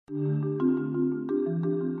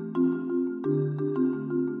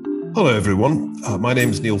Hello, everyone. My name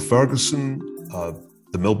is Neil Ferguson,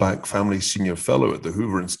 the Millbank Family Senior Fellow at the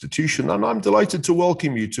Hoover Institution, and I'm delighted to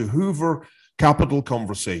welcome you to Hoover Capital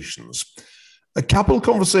Conversations. Capital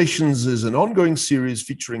Conversations is an ongoing series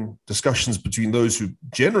featuring discussions between those who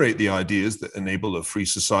generate the ideas that enable a free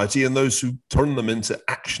society and those who turn them into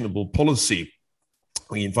actionable policy.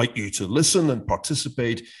 We invite you to listen and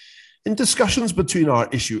participate in discussions between our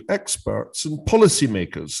issue experts and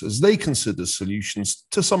policymakers as they consider solutions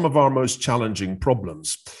to some of our most challenging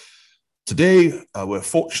problems. Today, we're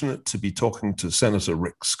fortunate to be talking to Senator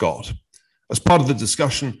Rick Scott. As part of the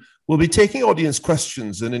discussion, we'll be taking audience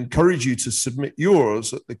questions and encourage you to submit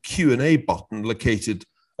yours at the Q&A button located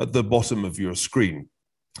at the bottom of your screen.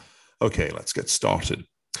 Okay, let's get started.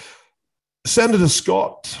 Senator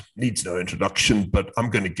Scott needs no introduction, but I'm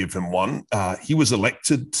going to give him one. He was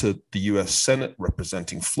elected to the U.S. Senate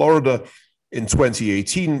representing Florida in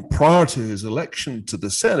 2018. Prior to his election to the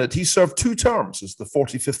Senate, he served 2 terms as the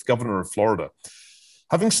 45th governor of Florida.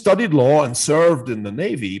 Having studied law and served in the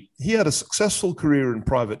Navy, he had a successful career in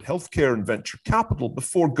private healthcare and venture capital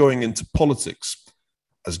before going into politics.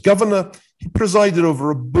 As governor, he presided over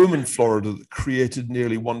a boom in Florida that created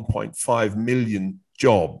nearly 1.5 million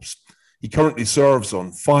jobs. He currently serves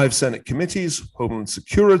on 5 Senate committees: Homeland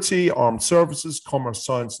Security, Armed Services, Commerce,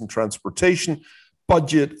 Science and Transportation,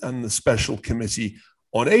 Budget, and the Special Committee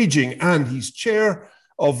on Aging, and he's chair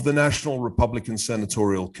of the National Republican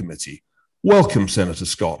Senatorial Committee. Welcome, Senator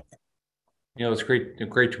Scott. You know, it's great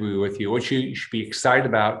to be with you. What you should be excited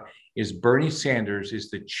about is Bernie Sanders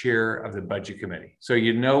is the chair of the Budget Committee. So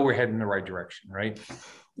you know we're heading in the right direction, right?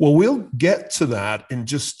 Well, we'll get to that in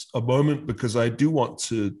just a moment because I do want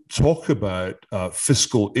to talk about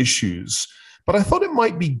fiscal issues. But I thought it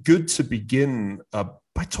might be good to begin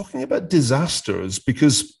by talking about disasters,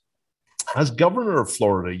 because as governor of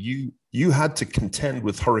Florida, you had to contend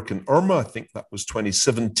with Hurricane Irma. I think that was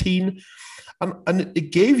 2017. And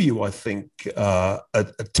it gave you, I think, a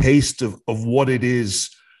taste of what it is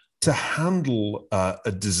to handle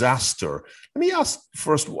a disaster. Let me ask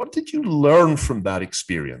first, what did you learn from that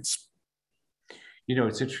experience? You know,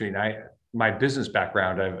 it's interesting. My business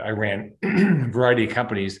background, I ran a variety of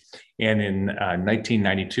companies. And in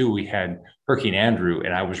 1992, we had Hurricane Andrew,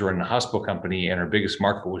 and I was running a hospital company, and our biggest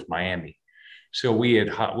market was Miami. So we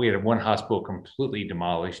had one hospital completely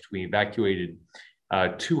demolished. We evacuated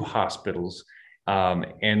 2 hospitals.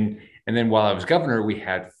 And then while I was governor, we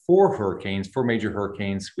had 4 major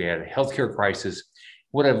hurricanes. We had a healthcare crisis.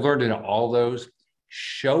 What I've learned in all those: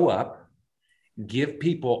 show up, give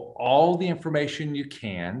people all the information you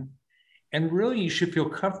can, and really you should feel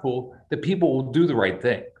comfortable that people will do the right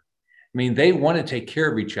thing. I mean, they want to take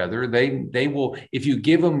care of each other. They will, if you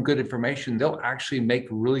give them good information, they'll actually make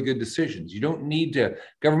really good decisions.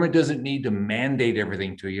 Government doesn't need to mandate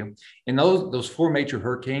everything to you. And those 4 major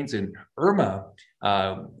hurricanes, and Irma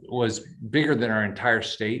was bigger than our entire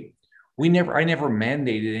state. I never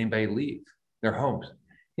mandated anybody leave their homes.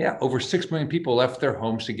 Yeah, over 6 million people left their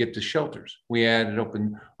homes to get to shelters. We had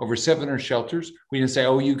open over 700 shelters. We didn't say,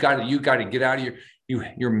 "Oh, you got to get out of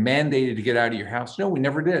you're mandated to get out of your house." No, we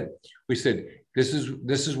never did. We said, this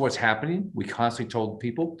is what's happening. We constantly told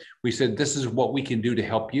people. We said, this is what we can do to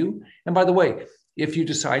help you. And by the way, if you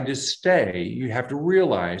decide to stay, you have to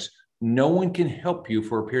realize no one can help you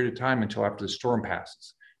for a period of time until after the storm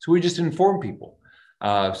passes. So we just inform people.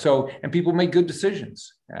 And people make good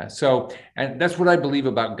decisions. And that's what I believe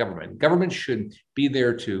about government. Government should be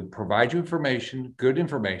there to provide you information, good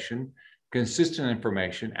information, consistent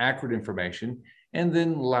information, accurate information, and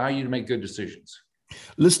then allow you to make good decisions.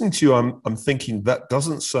 Listening to you, I'm thinking that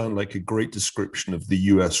doesn't sound like a great description of the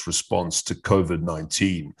U.S. response to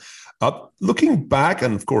COVID-19. Looking back,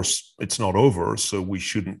 and of course, it's not over, so we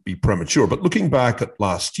shouldn't be premature, but looking back at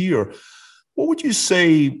last year, what would you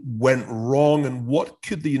say went wrong, and what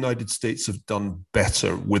could the United States have done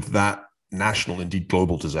better with that national, indeed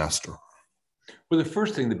global disaster? Well,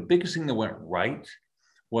 the biggest thing that went right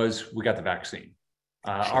was we got the vaccine.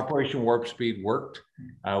 Operation Warp Speed worked.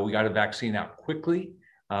 We got a vaccine out quickly.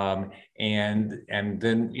 And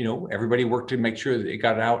then, everybody worked to make sure that it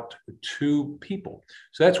got out to people.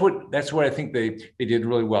 So that's what I think they did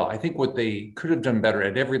really well. I think what they could have done better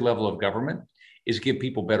at every level of government is give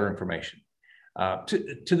people better information.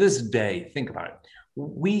 To this day, think about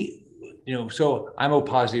it. So I'm O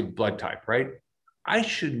positive blood type, right? I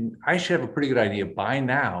should have a pretty good idea by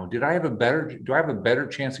now. Do I have a better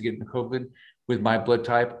chance of getting COVID with my blood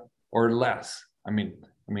type or less? I mean,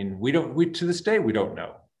 to this day, we don't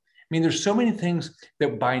know. I mean, there's so many things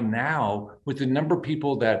that by now, with the number of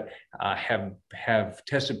people that have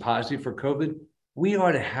tested positive for COVID, we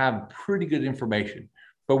ought to have pretty good information.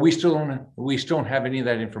 but we still don't have any of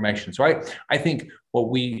that information. So I think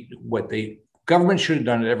what the government should have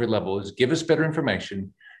done at every level is give us better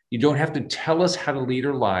information. You don't have to tell us how to lead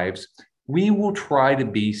our lives. We will try to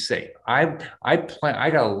be safe. I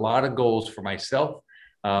got a lot of goals for myself.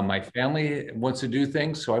 My family wants to do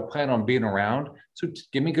things, so I plan on being around. So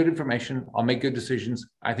give me good information. I'll make good decisions.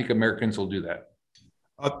 I think Americans will do that.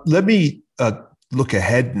 Let me look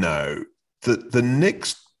ahead now. The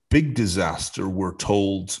next big disaster, we're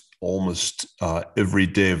told almost every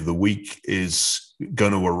day of the week, is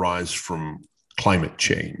going to arise from climate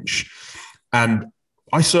change. And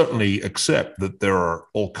I certainly accept that there are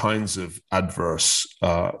all kinds of adverse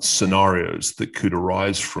scenarios that could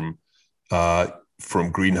arise from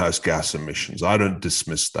greenhouse gas emissions. I don't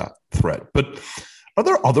dismiss that threat. But are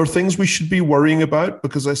there other things we should be worrying about?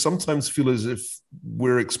 Because I sometimes feel as if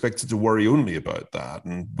we're expected to worry only about that.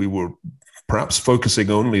 And we were perhaps focusing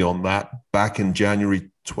only on that back in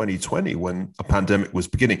January 2020 when a pandemic was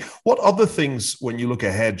beginning. What other things, when you look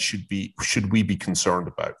ahead, should we be concerned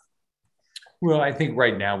about? Well, I think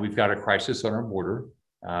right now we've got a crisis on our border.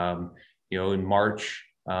 In March,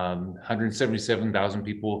 177,000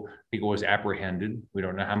 people was apprehended. We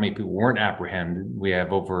don't know how many people weren't apprehended. We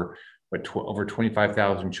have over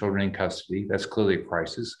 25,000 children in custody. That's clearly a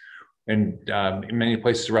crisis. And in many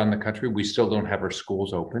places around the country, we still don't have our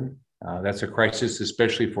schools open. That's a crisis,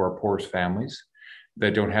 especially for our poorest families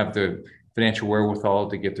that don't have the financial wherewithal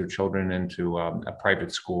to get their children into a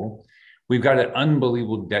private school. We've got an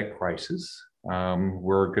unbelievable debt crisis.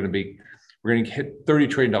 We're going to hit $30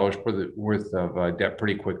 trillion worth of debt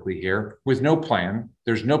pretty quickly here with no plan.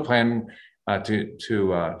 There's no plan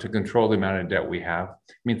to control the amount of debt we have.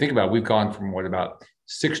 I mean, think about it. We've gone from about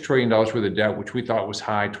 $6 trillion worth of debt, which we thought was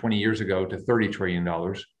high 20 years ago, to $30 trillion.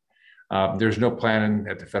 There's no plan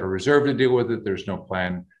at the Federal Reserve to deal with it. There's no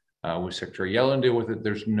plan with Secretary Yellen to deal with it.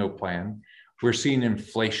 There's no plan. We're seeing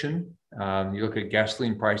inflation. You look at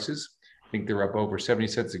gasoline prices. I think they're up over 70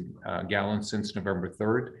 cents a gallon since November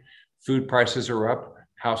 3rd. Food prices are up.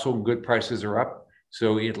 Household good prices are up.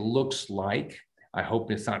 So it looks like, I hope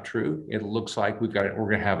it's not true, it looks like we're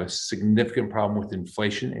going to have a significant problem with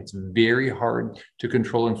inflation. It's very hard to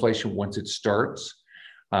control inflation once it starts.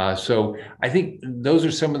 So I think those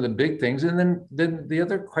are some of the big things. And then the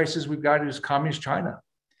other crisis we've got is Communist China.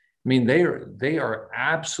 I mean, they are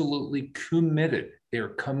absolutely committed. They're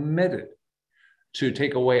committed to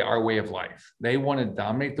take away our way of life. They want to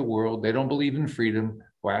dominate the world. They don't believe in freedom.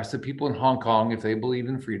 Or ask the people in Hong Kong if they believe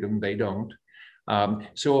in freedom. They don't.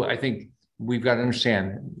 So I think we've got to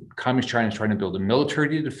understand Communist China is trying to build a military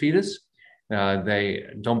to defeat us. They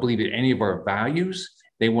don't believe in any of our values.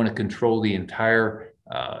 They want to control the entire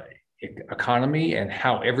economy and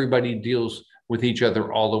how everybody deals with each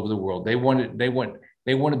other all over the world. They want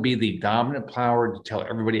to be the dominant power to tell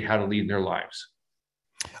everybody how to lead their lives.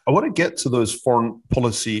 I want to get to those foreign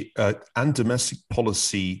policy and domestic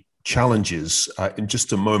policy challenges in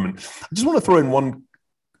just a moment. I just want to throw in one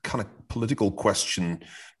kind of political question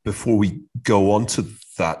before we go on to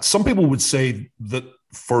that. Some people would say that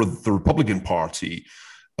for the Republican Party,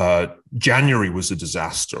 January was a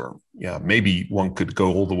disaster. Yeah, maybe one could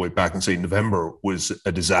go all the way back and say November was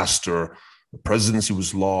a disaster. The presidency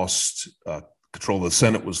was lost. Control of the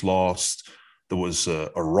Senate was lost. There was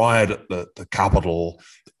a riot at the Capitol,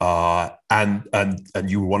 and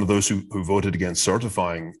you were one of those who voted against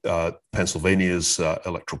certifying Pennsylvania's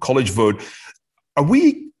electoral college vote. Are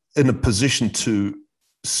we in a position to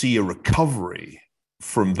see a recovery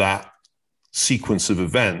from that sequence of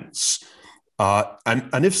events?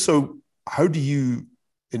 And if so, how do you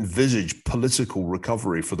envisage political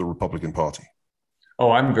recovery for the Republican Party?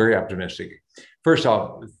 Oh, I'm very optimistic. First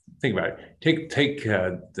off, think about it. Take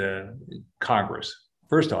the Congress.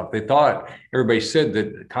 First off, everybody said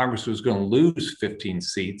that Congress was going to lose 15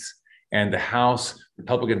 seats, and the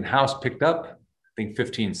Republican House picked up, I think,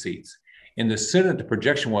 15 seats. In the Senate, the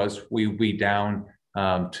projection was we'd be down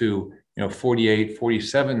to 48,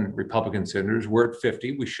 47 Republican senators. We're at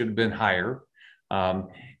 50. We should have been higher.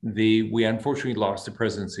 We unfortunately lost the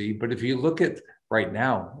presidency. But if you look at right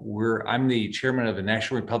now, I'm the chairman of the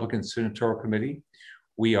National Republican Senatorial Committee.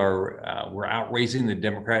 We're outraising the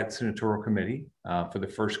Democrat Senatorial Committee for the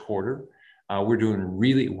first quarter. We're doing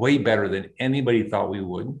really way better than anybody thought we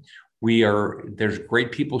would. There's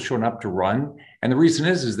great people showing up to run. And the reason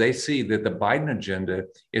is they see that the Biden agenda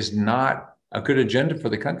is not a good agenda for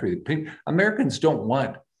the country. Americans don't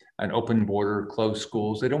want an open border, closed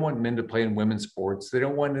schools. They don't want men to play in women's sports. They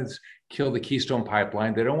don't want to kill the Keystone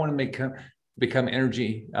Pipeline. They don't want to become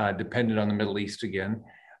energy dependent on the Middle East again.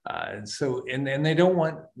 And they don't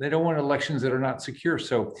want elections that are not secure.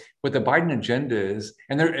 So what the Biden agenda is,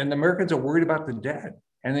 and the Americans are worried about the debt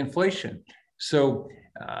and inflation. So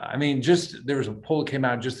I mean, just there was a poll that came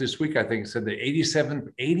out just this week, I think, said that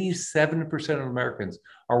 87% of Americans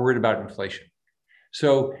are worried about inflation.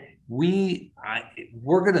 So we're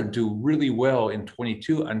going to do really well in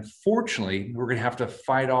 22. Unfortunately, we're going to have to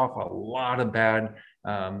fight off a lot of bad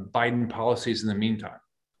Biden policies in the meantime.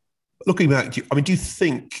 Looking back, I mean, do you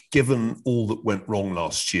think, given all that went wrong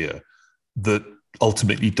last year, that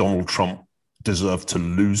ultimately Donald Trump deserved to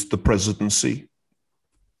lose the presidency?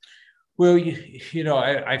 Well,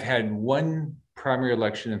 I've had one primary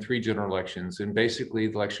election and 3 general elections, and basically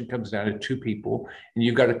the election comes down to 2 people, and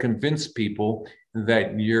you've got to convince people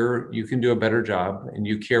that you can do a better job and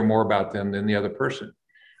you care more about them than the other person.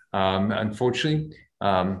 Unfortunately,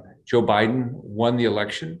 Joe Biden won the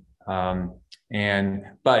election,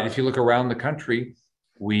 but if you look around the country,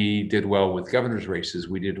 we did well with governor's races.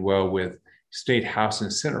 We did well with state house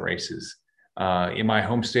and senate races. In my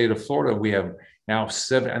home state of Florida, we have now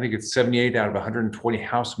 78 out of 120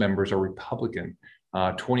 House members are Republican.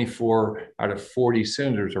 24 out of 40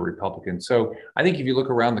 senators are Republican. So I think if you look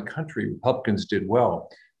around the country, Republicans did well.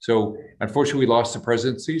 So unfortunately, we lost the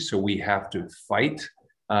presidency. So we have to fight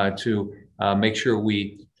to make sure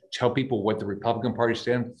we tell people what the Republican Party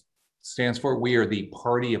stands for. We are the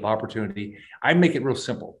party of opportunity. I make it real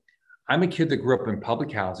simple. I'm a kid that grew up in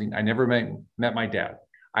public housing. I never met my dad.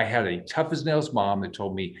 I had a tough as nails mom that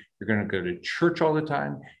told me, you're going to go to church all the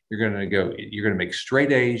time. You're going to make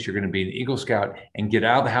straight A's. You're going to be an Eagle Scout and get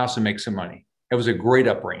out of the house and make some money. It was a great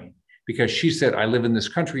upbringing because she said, I live in this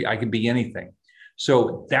country. I can be anything.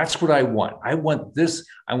 So that's what I want. I want this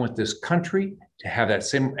country to have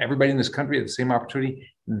everybody in this country have the same opportunity.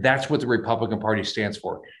 That's what the Republican Party stands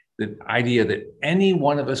for. The idea that any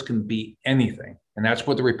one of us can be anything. And that's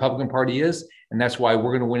what the Republican Party is. And that's why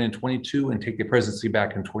we're going to win in 22 and take the presidency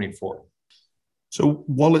back in 24. So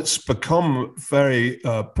while it's become very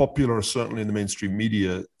popular, certainly in the mainstream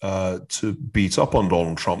media, to beat up on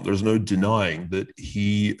Donald Trump, there's no denying that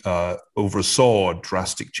he oversaw a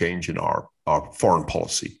drastic change in our foreign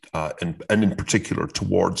policy, and in particular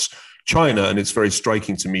towards China. And it's very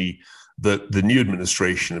striking to me that the new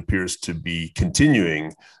administration appears to be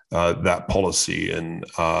continuing that policy in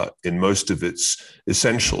most of its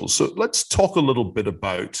essentials. So let's talk a little bit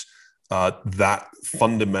about that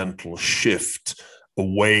fundamental shift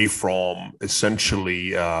away from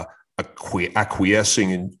essentially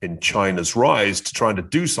acquiescing in China's rise to trying to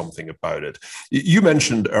do something about it. You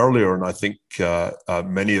mentioned earlier, and I think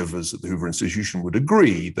many of us at the Hoover Institution would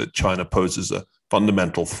agree, that China poses a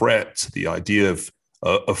fundamental threat to the idea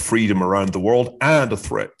of freedom around the world and a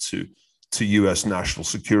threat to U.S. national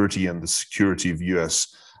security and the security of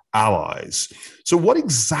U.S. allies. So what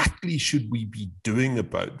exactly should we be doing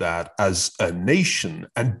about that as a nation?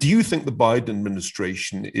 And do you think the Biden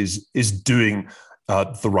administration is doing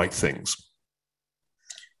the right things?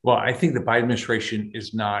 Well, I think the Biden administration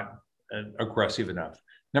is not aggressive enough.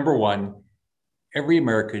 Number one, every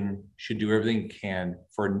American should do everything it can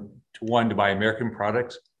to buy American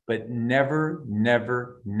products, but never,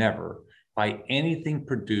 never, never buy anything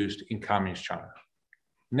produced in communist China.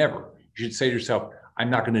 Never. You should say to yourself, I'm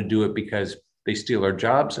not going to do it because they steal our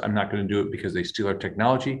jobs. I'm not going to do it because they steal our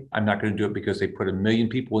technology. I'm not going to do it because they put 1 million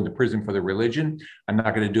people into prison for their religion. I'm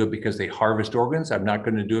not going to do it because they harvest organs. I'm not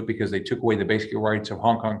going to do it because they took away the basic rights of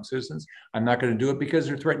Hong Kong citizens. I'm not going to do it because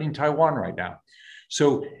they're threatening Taiwan right now.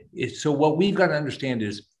 So what we've got to understand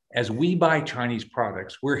is, as we buy Chinese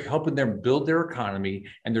products, we're helping them build their economy,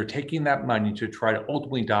 and they're taking that money to try to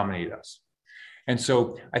ultimately dominate us. And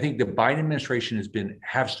so I think the Biden administration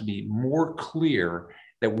has to be more clear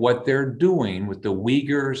that what they're doing with the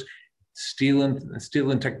Uyghurs,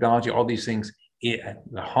 stealing technology, all these things, the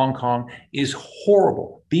Hong Kong, is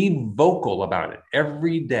horrible. Be vocal about it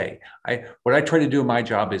every day. What I try to do in my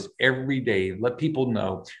job is every day let people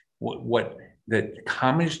know that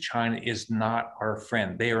communist China is not our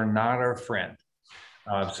friend. They are not our friend.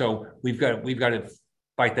 So we've got to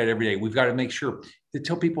fight that every day. We've got to make sure to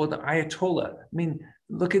tell people the Ayatollah. I mean,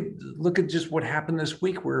 look at just what happened this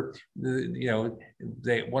week, where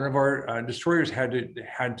one of our destroyers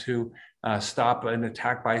had to stop an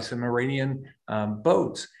attack by some Iranian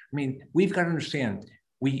boats. I mean, we've got to understand.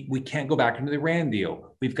 We can't go back into the Iran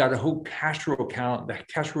deal. We've got to hold the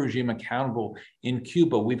Castro regime accountable in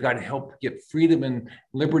Cuba. We've got to help get freedom and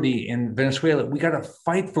liberty in Venezuela. We got to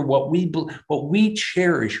fight for what we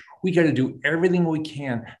cherish. We got to do everything we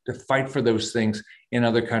can to fight for those things in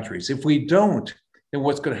other countries. If we don't, then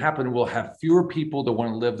what's going to happen? We'll have fewer people that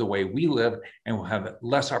want to live the way we live, and we'll have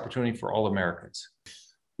less opportunity for all Americans.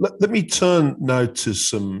 Let me turn now to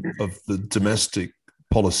some of the domestic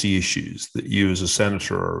policy issues that you as a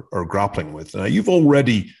senator are grappling with. Now, you've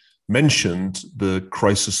already mentioned the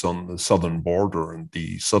crisis on the southern border and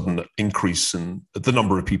the sudden increase in the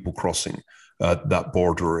number of people crossing that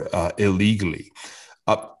border illegally.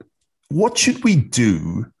 What should we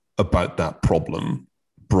do about that problem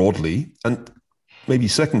broadly? And maybe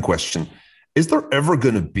second question, is there ever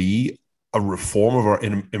going to be a reform of our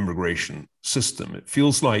immigration system? It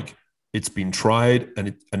feels like it's been tried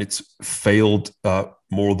and it's failed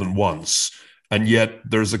more than once. And yet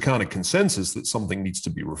there's a kind of consensus that something needs to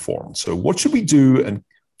be reformed. So what should we do, and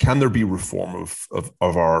can there be reform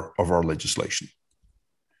of our legislation?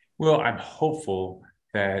 Well, I'm hopeful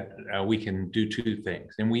that we can do two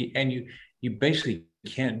things, and you basically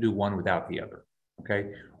can't do one without the other.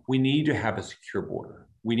 Okay, we need to have a secure border.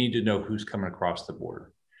 We need to know who's coming across the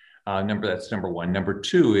border. That's number one. Number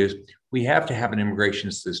two is we have to have an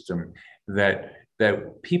immigration system that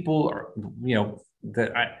people are,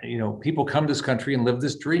 people come to this country and live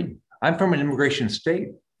this dream. I'm from an immigration state.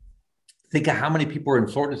 Think of how many people are in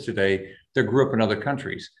Florida today that grew up in other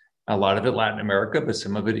countries. A lot of it Latin America, but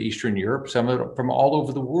some of it Eastern Europe, some of it from all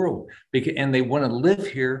over the world. And they want to live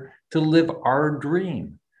here to live our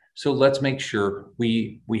dream. So let's make sure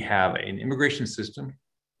we have an immigration system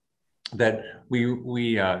that we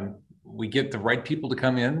get the right people to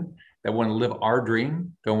come in that want to live our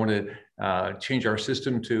dream, don't want to change our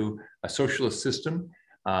system to a socialist system.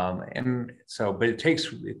 But it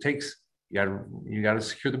takes you got to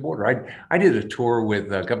secure the border. I did a tour with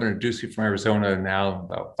Governor Ducey from Arizona now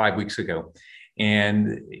about 5 weeks ago,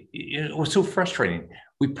 and it was so frustrating.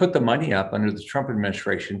 We put the money up under the Trump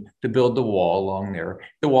administration to build the wall along there.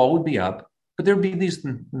 The wall would be up, but there'd be these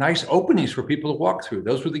nice openings for people to walk through.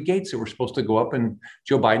 Those were the gates that were supposed to go up, and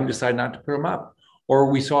Joe Biden decided not to put them up. Or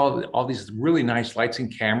we saw all these really nice lights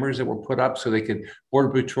and cameras that were put up so Border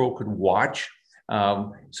Patrol could watch,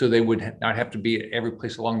 so they would not have to be at every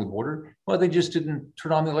place along the border. Well, they just didn't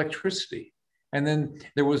turn on the electricity. And then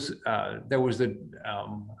there was the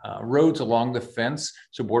roads along the fence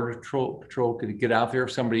so Border Patrol could get out there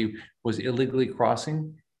if somebody was illegally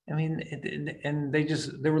crossing. I mean, and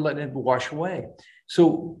they were letting it wash away.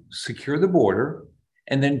 So secure the border,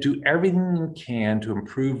 and then do everything you can to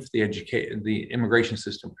improve the immigration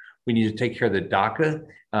system. We need to take care of the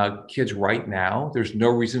DACA kids right now. There's no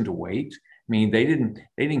reason to wait. I mean, they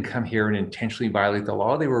didn't come here and intentionally violate the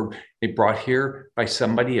law. They were brought here by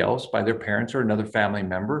somebody else, by their parents or another family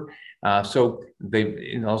member. So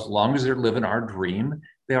as long as they're living our dream,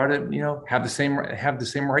 they ought to, have the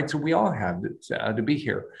same rights that we all have to be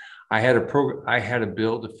here. I had a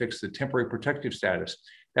bill to fix the temporary protective status.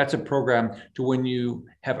 That's a program to when you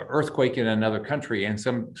have an earthquake in another country, and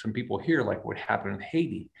some people here, like what happened in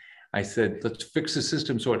Haiti. I said, let's fix the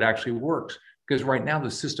system so it actually works, because right now the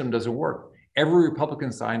system doesn't work. Every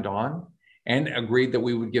Republican signed on and agreed that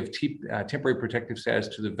we would give temporary protective status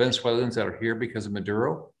to the Venezuelans that are here because of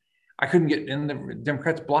Maduro. I couldn't get in. The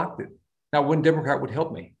Democrats blocked it. Not one Democrat would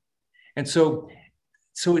help me. And so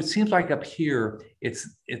it seems like up here,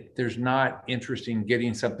 there's not interest in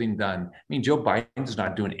getting something done. I mean, Joe Biden's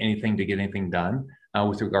not doing anything to get anything done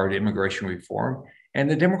with regard to immigration reform,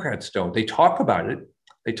 and the Democrats don't. They talk about it.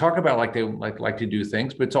 They talk about like they like to do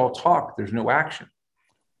things, but it's all talk. There's no action.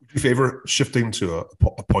 Do you favor shifting to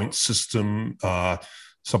a point system,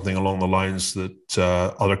 something along the lines that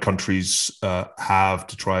other countries have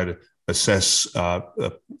to try to assess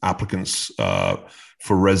applicants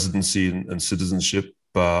for residency and citizenship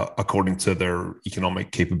according to their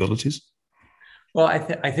economic capabilities? Well,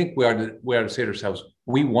 I think we ought to say to ourselves,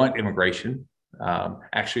 we want immigration.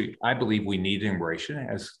 Actually, I believe we need immigration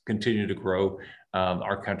as continue to grow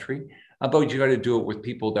our country. But you got to do it with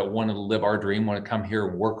people that want to live our dream, want to come here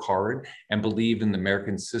and work hard and believe in the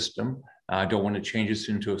American system. Don't want to change us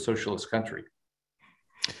into a socialist country.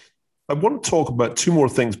 I want to talk about two more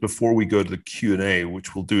things before we go to the Q&A,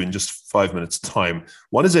 which we'll do in just 5 minutes' time.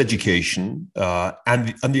 One is education,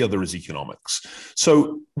 and the other is economics.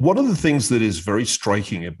 So one of the things that is very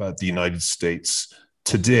striking about the United States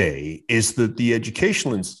today is that the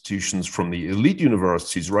educational institutions, from the elite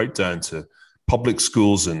universities right down to public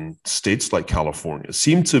schools in states like California,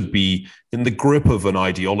 seem to be in the grip of an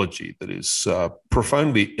ideology that is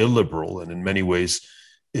profoundly illiberal and in many ways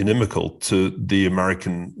inimical to the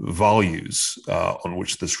American values on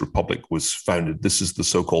which this republic was founded. This is the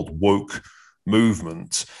so-called woke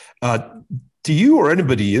movement. Do you or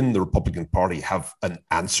anybody in the Republican Party have an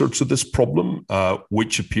answer to this problem,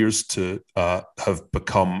 which appears to have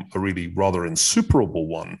become a really rather insuperable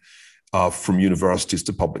one from universities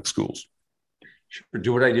to public schools? Sure.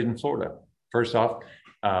 Do what I did in Florida. First off,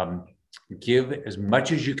 Um, give as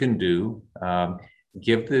much as you can do.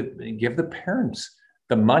 Give the parents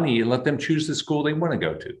the money and let them choose the school they want to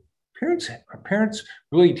go to. Parents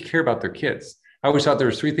really care about their kids. I always thought there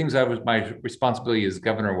was three things my responsibility as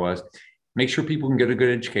governor was make sure people can get a good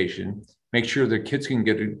education, make sure their kids can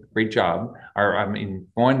get a great job, or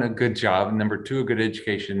one, a good job, number two, a good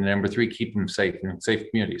education, and number three, keep them safe in safe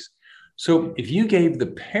communities. So if you gave the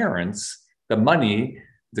parents the money,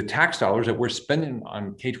 the tax dollars that we're spending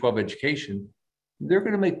on K-12 education, they're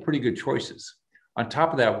going to make pretty good choices. On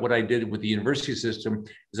top of that, what I did with the university system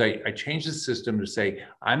is I changed the system to say,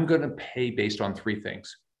 I'm going to pay based on three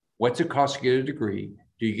things. What's it cost to get a degree?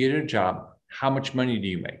 Do you get a job? How much money do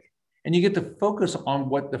you make? And you get to focus on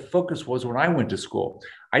what the focus was when I went to school.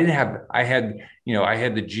 I had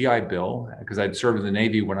the GI Bill because I'd served in the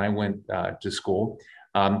Navy when I went to school.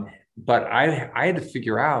 But I had to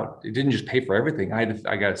figure out, it didn't just pay for everything. I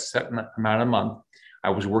got a set amount a month. I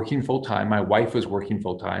was working full time. My wife was working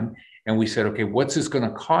full time. And we said, okay, what's this going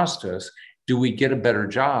to cost us? Do we get a better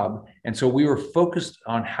job? And so we were focused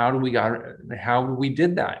on how we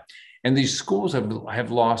did that. And these schools have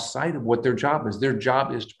lost sight of what their job is. Their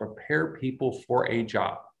job is to prepare people for a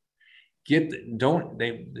job. I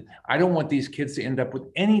don't want these kids to end up with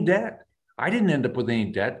any debt. I didn't end up with any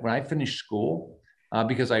debt when I finished school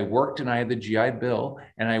because I worked and I had the GI Bill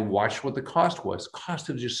and I watched what the cost was. Cost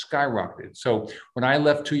had just skyrocketed. So when I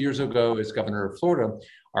left 2 years ago as governor of Florida,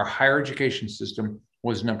 our higher education system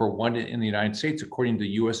was number one in the United States, according to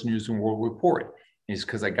the U.S. News and World Report. Is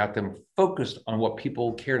because I got them focused on what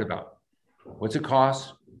people cared about. What's it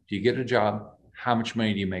cost? Do you get a job? How much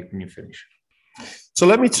money do you make when you finish? So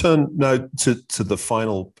let me turn now to the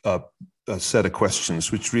final set of questions,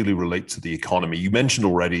 which really relate to the economy. You mentioned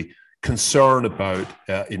already concern about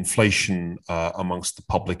inflation amongst the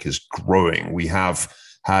public is growing. We have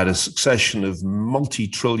had a succession of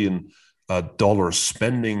multi-trillion dollar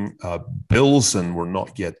spending bills, and we're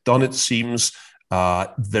not yet done, it seems.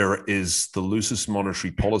 There is the loosest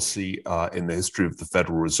monetary policy in the history of the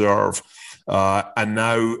Federal Reserve, and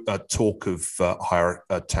now talk of higher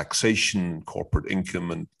taxation, corporate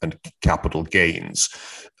income, and capital gains.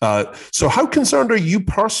 So how concerned are you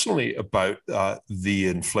personally about the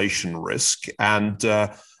inflation risk and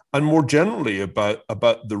more generally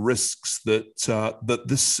about the risks that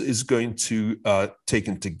this is going to,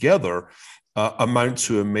 taken together, amount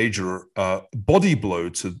to a major body blow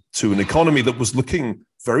to an economy that was looking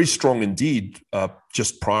very strong indeed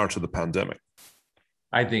just prior to the pandemic?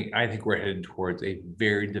 I think we're headed towards a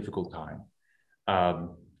very difficult time.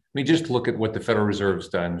 Just look at what the Federal Reserve's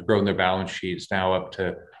done, grown their balance sheets now up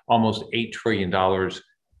to almost $8 trillion.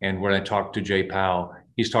 And when I talked to Jay Powell,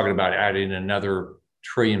 he's talking about adding another $1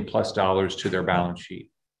 trillion+ to their balance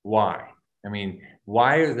sheet. Why?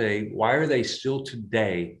 Why are they still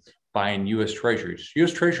today buying U.S. Treasuries?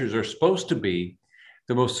 U.S. Treasuries are supposed to be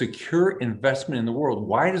the most secure investment in the world.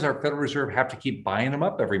 Why does our Federal Reserve have to keep buying them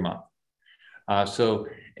up every month? This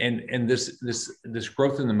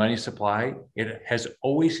growth in the money supply, it has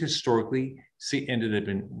always historically ended up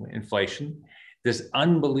in inflation. This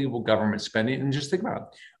unbelievable government spending, and just think about it.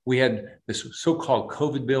 We had this so-called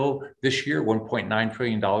COVID bill this year, $1.9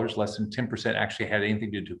 trillion, less than 10% actually had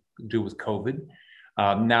anything to do with COVID.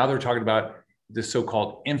 Now they're talking about the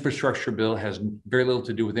so-called infrastructure bill has very little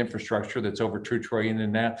to do with infrastructure. That's over $2 trillion.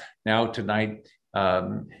 And now tonight,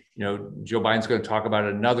 Joe Biden's going to talk about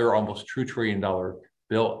another almost $2 trillion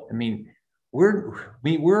bill.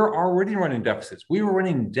 We're already running deficits. We were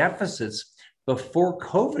running deficits before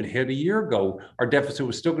COVID hit a year ago. Our deficit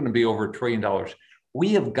was still going to be over $1 trillion.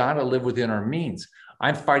 We have got to live within our means.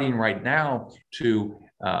 I'm fighting right now to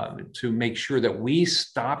make sure that we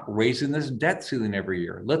stop raising this debt ceiling every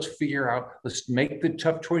year. Let's make the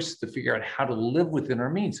tough choices to figure out how to live within our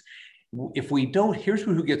means. If we don't, here's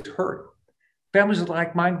who gets hurt. Families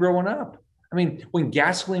like mine growing up. When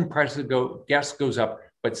gasoline prices gas goes up,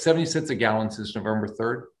 but 70 cents a gallon since November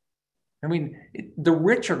 3rd. The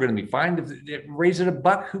rich are going to be fine. If they raise it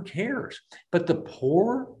 $1, who cares? But the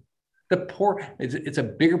poor, it's a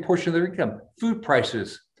bigger portion of their income. Food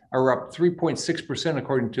prices are up 3.6%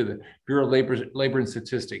 according to the Bureau of Labor and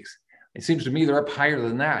Statistics. It seems to me they're up higher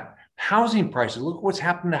than that. Housing prices, look what's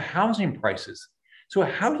happened to housing prices. So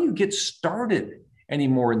how do you get started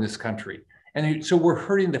anymore in this country? And so we're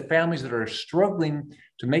hurting the families that are struggling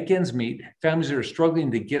to make ends meet, families that are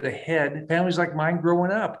struggling to get ahead, families like mine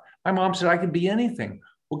growing up. My mom said I could be anything.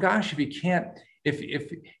 Well, gosh, if you can't,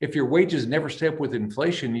 if your wages never stay up with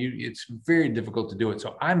inflation, it's very difficult to do it.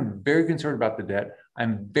 So I'm very concerned about the debt.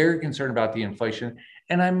 I'm very concerned about the inflation.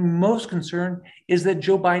 And I'm most concerned is that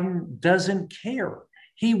Joe Biden doesn't care.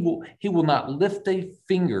 He will not lift a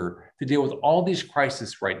finger to deal with all these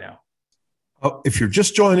crises right now. If you're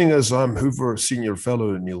just joining us, I'm Hoover Senior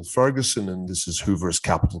Fellow Neil Ferguson, and this is Hoover's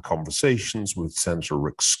Capital Conversations with Senator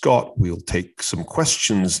Rick Scott. We'll take some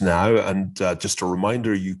questions now, and just a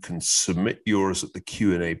reminder, you can submit yours at the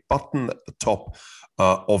Q&A button at the top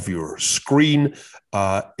of your screen.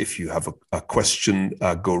 If you have a question,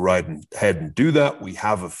 go right ahead and do that. We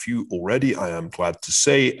have a few already, I am glad to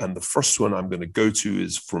say, and the first one I'm going to go to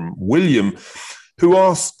is from William, who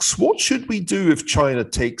asks, what should we do if China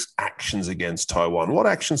takes actions against Taiwan? What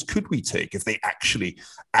actions could we take if they actually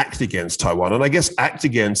act against Taiwan? And I guess act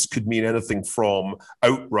against could mean anything from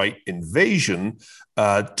outright invasion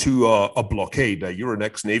to a blockade. Now, you're an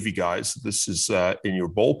ex-Navy guy, so this is in your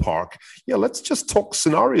ballpark. Yeah, let's just talk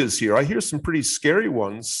scenarios here. I hear some pretty scary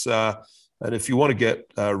ones. And if you want to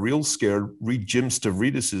get real scared, read Jim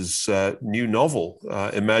Stavridis' new novel,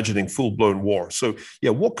 Imagining Full-Blown War. So, yeah,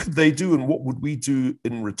 what could they do and what would we do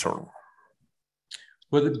in return?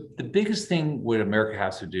 Well, the biggest thing what America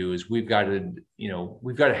has to do is we've got to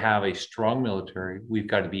have a strong military. We've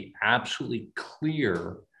got to be absolutely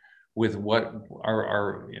clear with what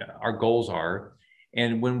our goals are.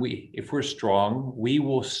 And if we're strong, we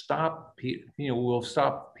will stop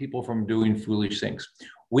people from doing foolish things.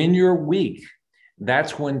 When you're weak,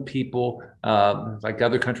 that's when people, like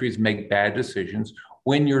other countries, make bad decisions.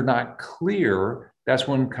 When you're not clear, that's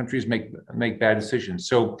when countries make bad decisions.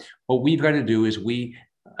 So what we've got to do is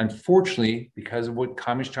unfortunately, because of what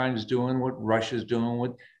Communist China is doing, what Russia is doing,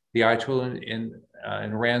 what the Ayatollah in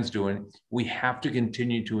Iran's doing, we have to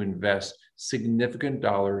continue to invest significant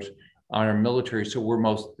dollars on our military. So we're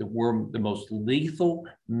the most lethal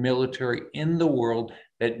military in the world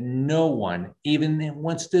that no one even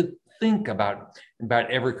wants to think about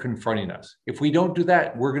ever confronting us. If we don't do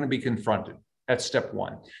that, we're going to be confronted. That's step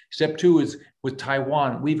one. Step two is with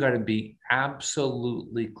Taiwan, we've got to be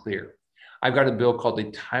absolutely clear. I've got a bill called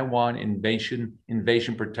the Taiwan Invasion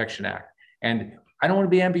Protection Act. And I don't want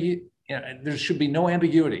to be ambiguous. There should be no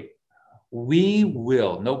ambiguity. We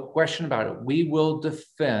will, no question about it, we will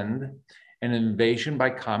defend an invasion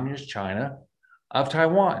by Communist China of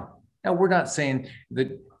Taiwan. Now, we're not saying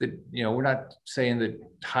that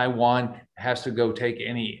Taiwan has to go take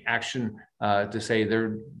any action to say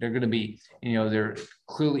they're going to be, they're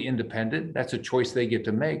clearly independent. That's a choice they get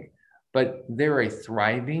to make. But they're a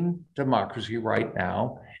thriving democracy right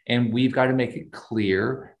now, and we've got to make it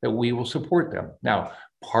clear that we will support them. Now,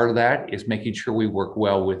 part of that is making sure we work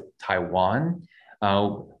well with Taiwan,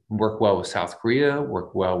 work well with South Korea,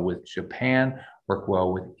 work well with Japan, work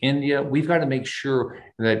well with India. We've got to make sure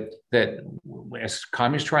that as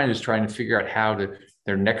Communist China is trying to figure out how to,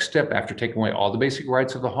 their next step after taking away all the basic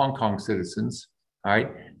rights of the Hong Kong citizens, all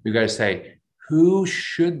right, we've got to say who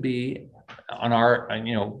should be on our,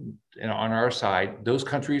 on our side. Those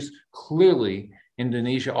countries, clearly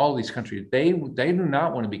Indonesia, all these countries, they do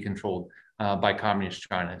not want to be controlled by Communist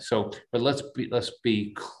China. So, but let's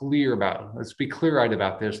be clear-eyed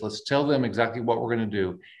about this. Let's tell them exactly what we're going to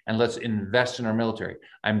do, and let's invest in our military.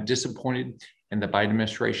 I'm disappointed in the Biden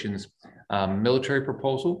administration's military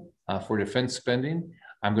proposal for defense spending.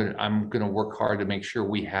 I'm going to work hard to make sure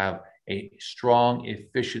we have a strong,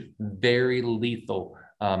 efficient, very lethal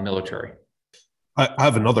military. I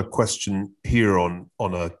have another question here on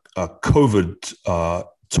a COVID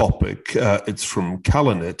topic. It's from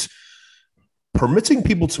Kalanit. Permitting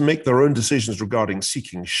people to make their own decisions regarding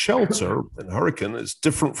seeking shelter in hurricane is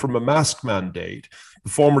different from a mask mandate. The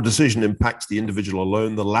former decision impacts the individual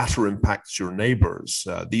alone. The latter impacts your neighbors.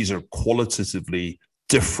 These are qualitatively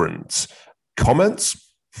different.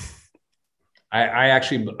 Comments? I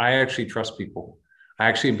actually trust people. I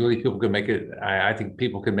actually believe people can make it. I think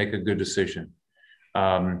people can make a good decision.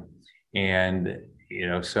 Look,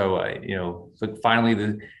 finally,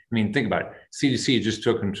 think about it. CDC just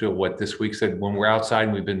took until this week said when we're outside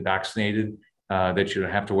and we've been vaccinated, that you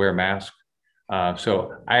don't have to wear a mask.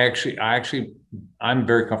 So I'm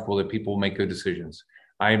very comfortable that people make good decisions.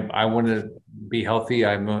 I want to be healthy.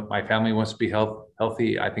 My family wants to be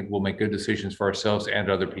healthy. I think we'll make good decisions for ourselves and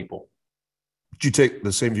other people. Do you take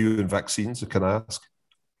the same view in vaccines? Can I ask?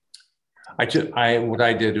 What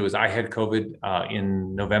I did was I had COVID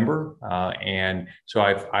in November, and so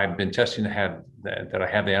I've been testing to have that I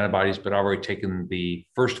have the antibodies, but I've already taken the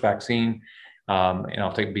first vaccine, and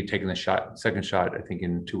I'll be taking the second shot, I think,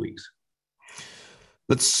 in 2 weeks.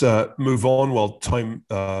 Let's move on while time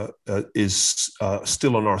is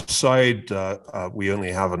still on our side. We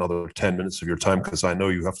only have another 10 minutes of your time because I know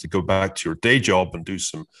you have to go back to your day job and do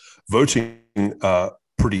some voting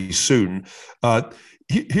pretty soon.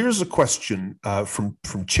 Here's a question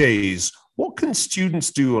from Chase. What can students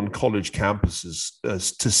do on college campuses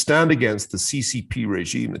to stand against the CCP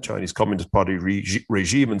regime, the Chinese Communist Party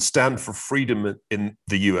regime, and stand for freedom in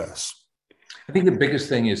the US? I think the biggest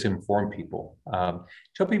thing is inform people.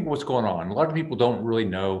 Tell people what's going on. A lot of people don't really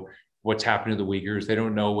know what's happening to the Uyghurs. They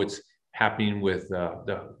don't know what's happening with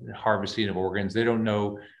the harvesting of organs. They don't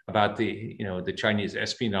know about the Chinese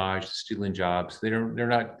espionage, stealing jobs. They're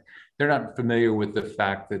not familiar with the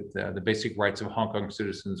fact that the basic rights of Hong Kong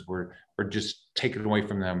citizens were just taken away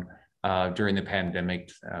from them during the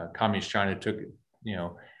pandemic. Communist China took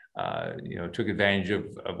advantage of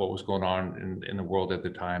what was going on in the world at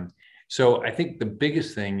the time. So I think the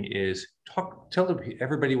biggest thing is tell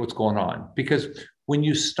everybody what's going on, because when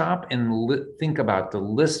you stop and think about the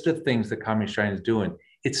list of things that Communist China is doing,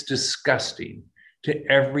 it's disgusting to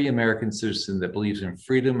every American citizen that believes in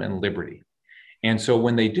freedom and liberty. And so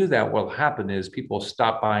when they do that, what'll happen is people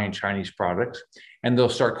stop buying Chinese products and they'll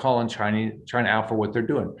start calling China out for what they're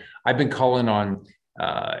doing. I've been calling on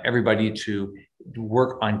everybody to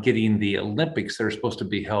work on getting the Olympics that are supposed to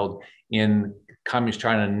be held in Communist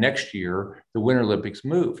China next year, the Winter Olympics,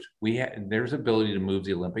 moved. There's ability to move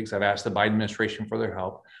the Olympics. I've asked the Biden administration for their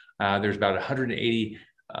help. There's about 180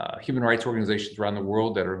 human rights organizations around the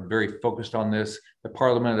world that are very focused on this. The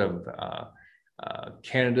Parliament of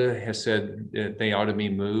Canada has said that they ought to be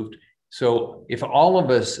moved. So if all of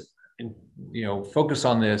us, focus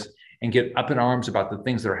on this and get up in arms about the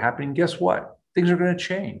things that are happening, guess what? Things are going to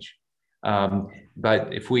change.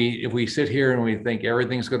 But if we sit here and we think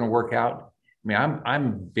everything's going to work out, I mean,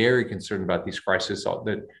 I'm very concerned about these crises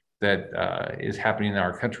that is happening in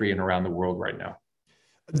our country and around the world right now.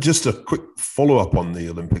 Just a quick follow-up on the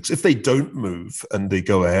Olympics. If they don't move and they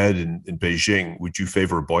go ahead in Beijing, would you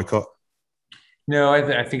favor a boycott? No,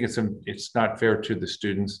 I think it's not fair to the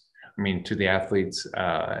students. I mean, to the athletes.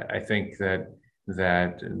 I think that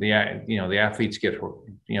the athletes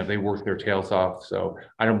they work their tails off. So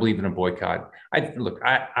I don't believe in a boycott.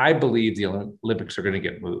 I believe the Olympics are going to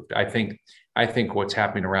get moved. I think what's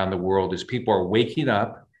happening around the world is people are waking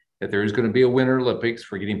up that there is going to be a Winter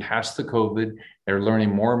Olympics. We're getting past the COVID. They're learning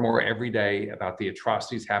more and more every day about the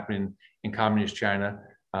atrocities happening in Communist China.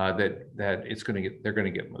 They're going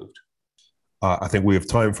to get moved. I think we have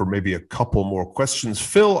time for maybe a couple more questions.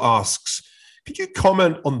 Phil asks, could you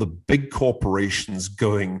comment on the big corporations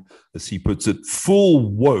going, as he puts it,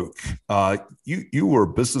 full woke? You were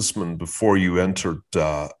a businessman before you entered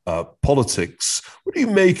politics. What do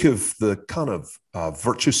you make of the kind of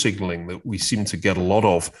virtue signaling that we seem to get a lot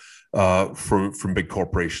of from big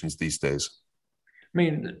corporations these days? I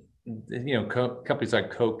mean, companies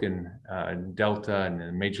like Coke and Delta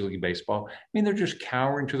and Major League Baseball, I mean, they're just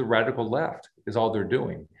cowering to the radical left is all they're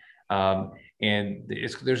doing. And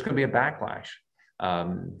there's going to be a backlash.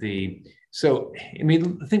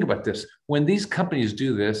 Think about this. When these companies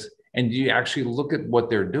do this, and you actually look at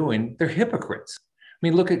what they're doing, they're hypocrites. I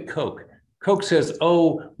mean, look at Coke. Coke says,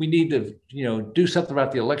 "Oh, we need to, do something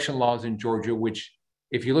about the election laws in Georgia." Which,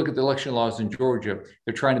 if you look at the election laws in Georgia,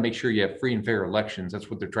 they're trying to make sure you have free and fair elections.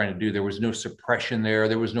 That's what they're trying to do. There was no suppression there.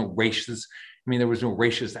 There was no racist. There was no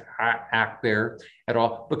racist act there at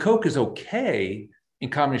all. But Coke is okay in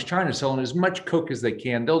Communist China, selling as much Coke as they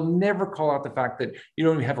can. They'll never call out the fact that you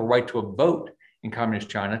don't even have a right to a vote in Communist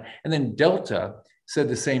China. And then Delta said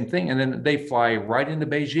the same thing. And then they fly right into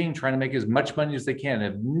Beijing trying to make as much money as they can.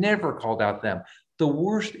 Have never called out them. The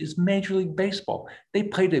worst is Major League Baseball. They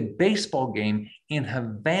played a baseball game in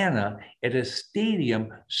Havana at a stadium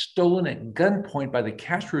stolen at gunpoint by the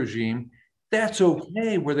Castro regime. That's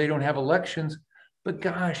okay where they don't have elections. But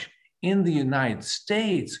gosh, in the United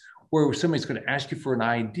States, where somebody's going to ask you for an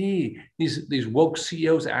ID, these woke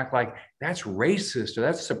CEOs act like that's racist or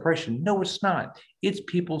that's suppression. No, it's not. It's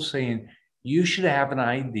people saying you should have an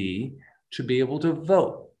ID to be able to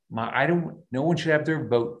vote. No one should have their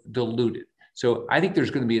vote diluted. So I think there's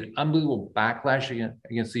going to be an unbelievable backlash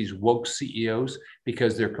against these woke CEOs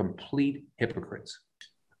because they're complete hypocrites.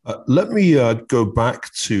 Let me go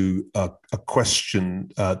back to a question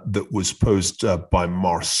that was posed by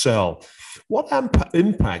Marcel. What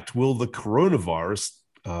impact will the coronavirus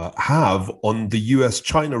have on the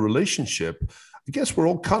US-China relationship? I guess we're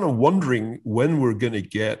all kind of wondering when we're going to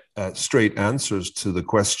get straight answers to the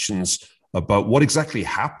questions about what exactly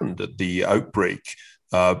happened at the outbreak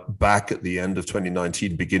back at the end of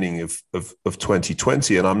 2019, beginning of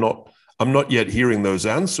 2020. And I'm not yet hearing those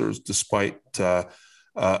answers, despite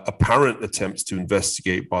apparent attempts to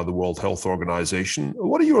investigate by the World Health Organization.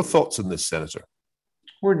 What are your thoughts on this, Senator?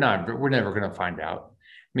 We're never going to find out.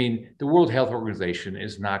 I mean, the World Health Organization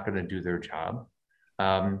is not going to do their job.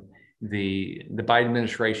 the Biden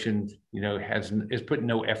administration, has put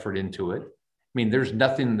no effort into it. I mean, there's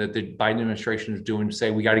nothing that the Biden administration is doing to say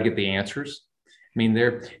we got to get the answers.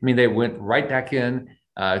 They went right back in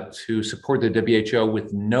to support the WHO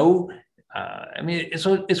with no.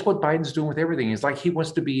 It's what Biden's doing with everything. It's like he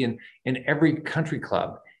wants to be in every country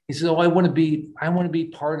club. He says, "Oh, I want to be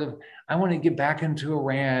part of. I want to get back into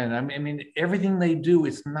Iran." Everything they do,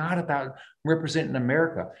 it's not about representing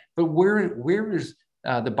America. But where is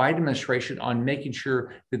the Biden administration on making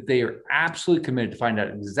sure that they are absolutely committed to find out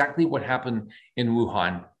exactly what happened in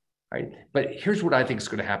Wuhan, right? But here's what I think is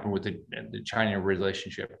going to happen with the China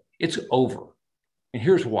relationship. It's over. And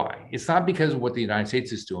here's why. It's not because of what the United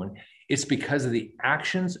States is doing. It's because of the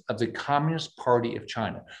actions of the Communist Party of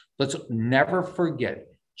China. Let's never forget,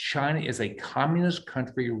 China is a communist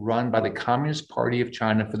country run by the Communist Party of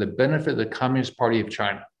China for the benefit of the Communist Party of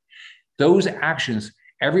China. Those actions,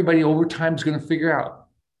 everybody over time is going to figure out,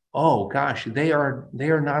 oh gosh, they are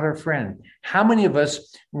not our friend. How many of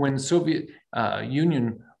us, when the Soviet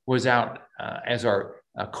Union was out as our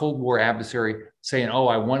Cold War adversary, saying, oh,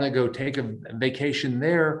 I want to go take a vacation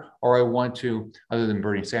there, or I want to, other than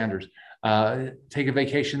Bernie Sanders, take a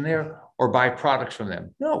vacation there or buy products from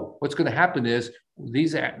them? No, what's going to happen is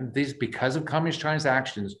these because of Communist China's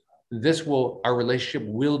actions, our relationship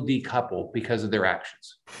will decouple because of their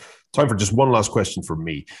actions. Time for just one last question from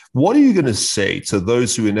me. What are you going to say to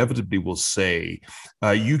those who inevitably will say,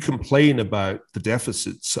 you complain about the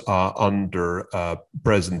deficits under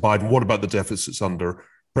President Biden? What about the deficits under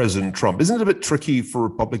President Trump? Isn't it a bit tricky for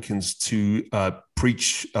Republicans to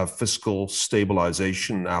preach fiscal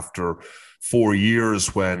stabilization after 4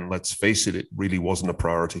 years when, let's face it, it really wasn't a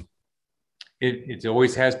priority? It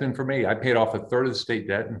always has been for me. I paid off a third of the state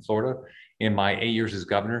debt in Florida in my 8 years as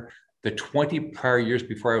governor. The 20 prior years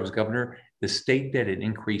before I was governor, the state debt had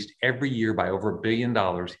increased every year by over $1 billion.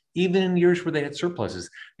 Even in years where they had surpluses,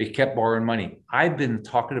 they kept borrowing money. I've been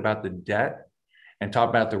talking about the debt and talking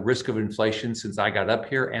about the risk of inflation since I got up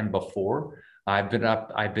here and before. I've been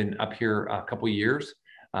up here a couple of years.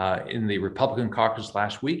 In the Republican caucus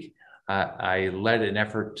last week, I led an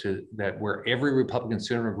effort where every Republican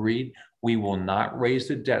senator agreed we will not raise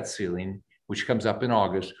the debt ceiling, which comes up in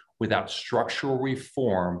August, without structural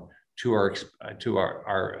reform to our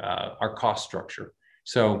cost structure.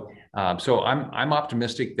 So I'm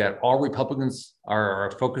optimistic that all Republicans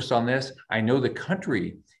are focused on this. I know the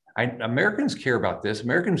country, Americans care about this.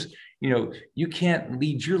 Americans, you can't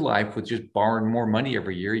lead your life with just borrowing more money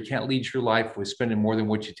every year. You can't lead your life with spending more than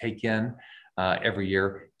what you take in every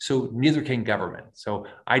year. So neither can government. So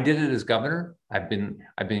I did it as governor. I've been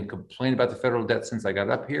complaining about the federal debt since I got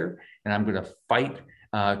up here, and I'm going to fight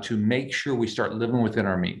to make sure we start living within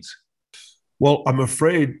our means. Well, I'm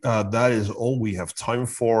afraid that is all we have time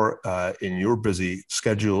for in your busy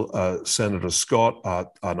schedule, Senator Scott.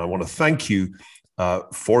 And I want to thank you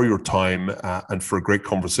for your time and for a great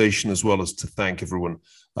conversation, as well as to thank everyone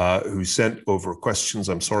who sent over questions.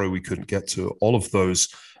 I'm sorry we couldn't get to all of those.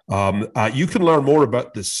 You can learn more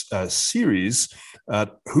about this series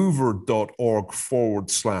at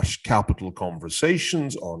hoover.org/Capital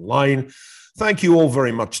Conversations online. Thank you all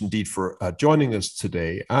very much indeed for joining us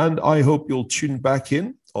today. And I hope you'll tune back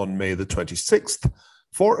in on May the 26th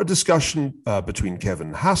for a discussion between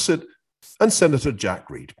Kevin Hassett and Senator Jack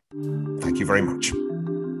Reed. Thank you very much.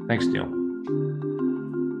 Thanks, Neil.